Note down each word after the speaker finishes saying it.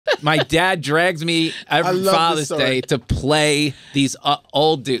my dad drags me every Father's Day to play these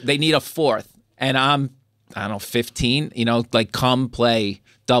old dudes. They need a fourth. And I don't know, 15, you know, like come play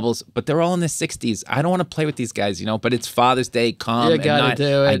doubles, but they're all in their 60s. I don't want to play with these guys, you know, but it's Father's Day, come. You gotta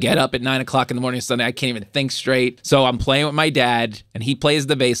do it. I get up at 9 o'clock in the morning Sunday. I can't even think straight. So I'm playing with my dad, and he plays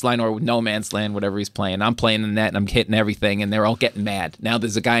the bass line or no man's land, whatever he's playing. I'm playing the net, and I'm hitting everything, and they're all getting mad. Now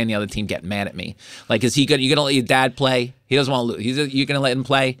there's a guy on the other team getting mad at me. Like, you going to let your dad play? He doesn't want to lose. You're going to let him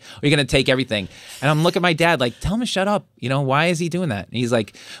play? Or you're going to take everything? And I'm looking at my dad like, tell him to shut up. You know, why is he doing that? And he's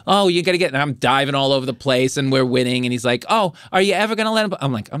like, oh, you got to get... And I'm diving all over the place, and we're winning. And he's like, oh, are you ever going to let him...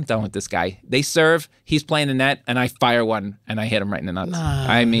 I'm like, I'm done with this guy. They serve, he's playing the net, and I fire one, and I hit him right in the nuts.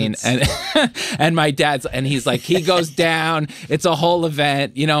 I mean, and my dad's... And he's like, he goes down. It's a whole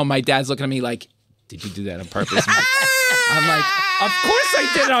event. You know, my dad's looking at me like, did you do that on purpose? I'm like, of course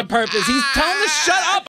I did it on purpose. He's telling him to shut up.